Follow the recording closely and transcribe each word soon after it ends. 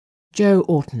Joe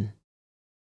Orton.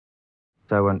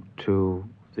 I went to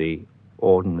the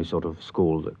ordinary sort of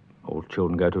school that all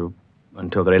children go to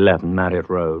until they're 11, Marriott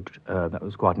Road. That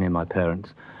was quite near my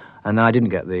parents. And I didn't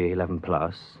get the 11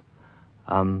 plus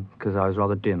because I was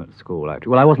rather dim at school, actually.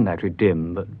 Well, I wasn't actually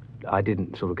dim, but I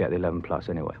didn't sort of get the 11 plus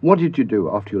anyway. What did you do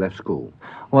after you left school?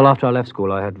 Well, after I left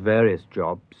school, I had various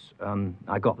jobs.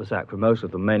 I got the sack for most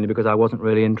of them, mainly because I wasn't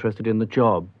really interested in the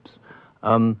jobs.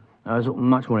 I was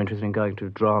much more interested in going to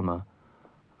drama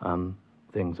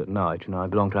things at night. You know, I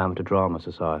belonged to amateur drama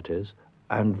societies.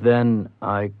 And then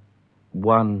I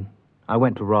went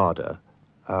to RADA.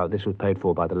 This was paid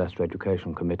for by the Leicester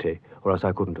Education Committee, or else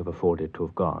I couldn't have afforded to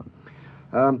have gone.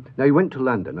 Now, you went to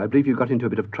London. I believe you got into a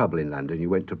bit of trouble in London. You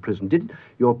went to prison. Did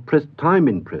your time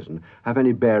in prison have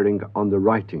any bearing on the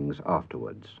writings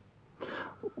afterwards?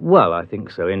 Well, I think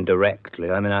so,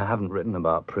 indirectly. I mean, I haven't written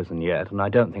about prison yet, and I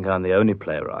don't think I'm the only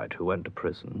playwright who went to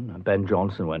prison. Ben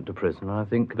Jonson went to prison, and I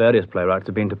think various playwrights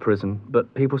have been to prison,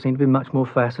 but people seem to be much more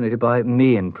fascinated by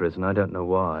me in prison. I don't know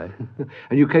why.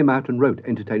 And you came out and wrote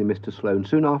Entertaining Mr. Sloane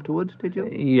soon afterwards, did you?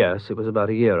 Yes, it was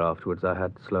about a year afterwards I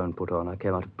had Sloane put on. I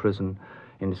came out of prison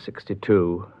in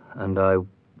 1962, and I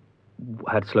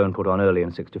had Sloane put on early in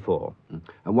 1964.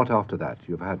 And what after that?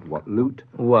 You've had, what, Loot?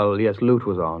 Well, yes, Loot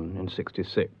was on in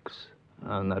 1966,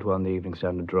 and that won the Evening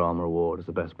Standard Drama Award as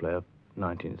the best play of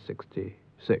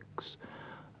 1966.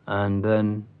 And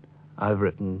then I've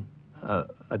written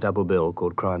a double bill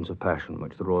called Crimes of Passion,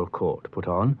 which the Royal Court put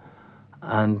on,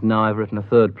 and now I've written a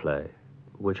third play,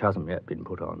 which hasn't yet been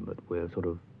put on, but we're sort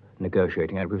of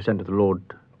negotiating it. We've sent it to the Lord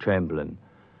Chamberlain,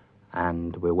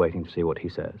 and we're waiting to see what he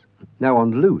says. Now,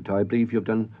 on Loot, I believe you've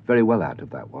done very well out of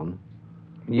that one.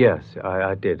 Yes,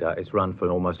 I did. It's run for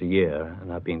almost a year,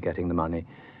 and I've been getting the money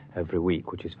every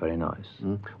week, which is very nice.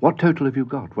 What total have you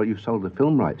got? Well, you've sold the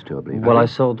film rights to, I believe. Well, I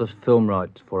sold the film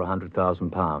rights for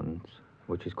 £100,000,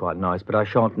 which is quite nice, but I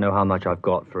shan't know how much I've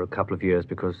got for a couple of years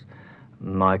because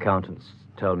my accountants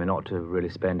tell me not to really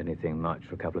spend anything much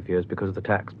for a couple of years because of the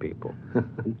tax people.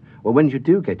 Well, when you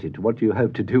do get it, what do you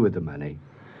hope to do with the money?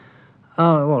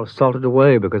 Oh, well, salt it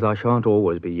away because I shan't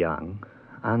always be young.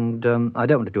 And I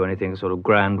don't want to do anything sort of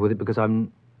grand with it because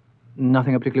I'm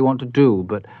nothing I particularly want to do,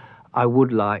 but I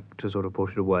would like to sort of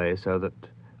put it away so that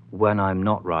when I'm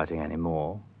not writing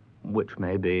anymore, which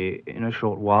may be in a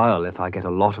short while if I get a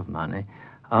lot of money,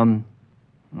 then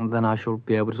I shall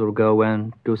be able to sort of go away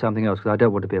and do something else because I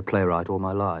don't want to be a playwright all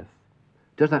my life.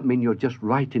 Does that mean you're just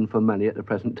writing for money at the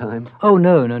present time? Oh,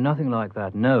 no, nothing like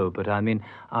that, no. But I mean,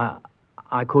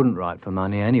 I couldn't write for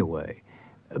money anyway.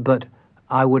 But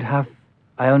I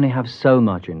only have so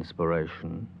much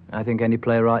inspiration. I think any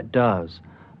playwright does.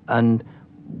 And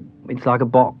it's like a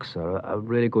boxer. A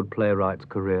really good playwright's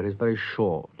career is very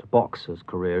short. A boxer's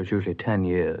career is usually 10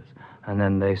 years. And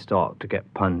then they start to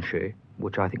get punchy,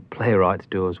 which I think playwrights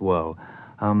do as well.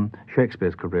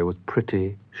 Shakespeare's career was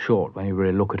pretty short when you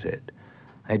really look at it.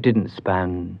 It didn't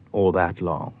span all that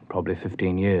long, probably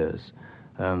 15 years.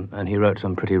 And he wrote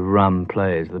some pretty rum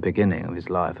plays at the beginning of his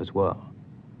life as well.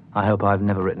 I hope I've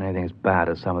never written anything as bad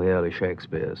as some of the early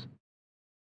Shakespeares.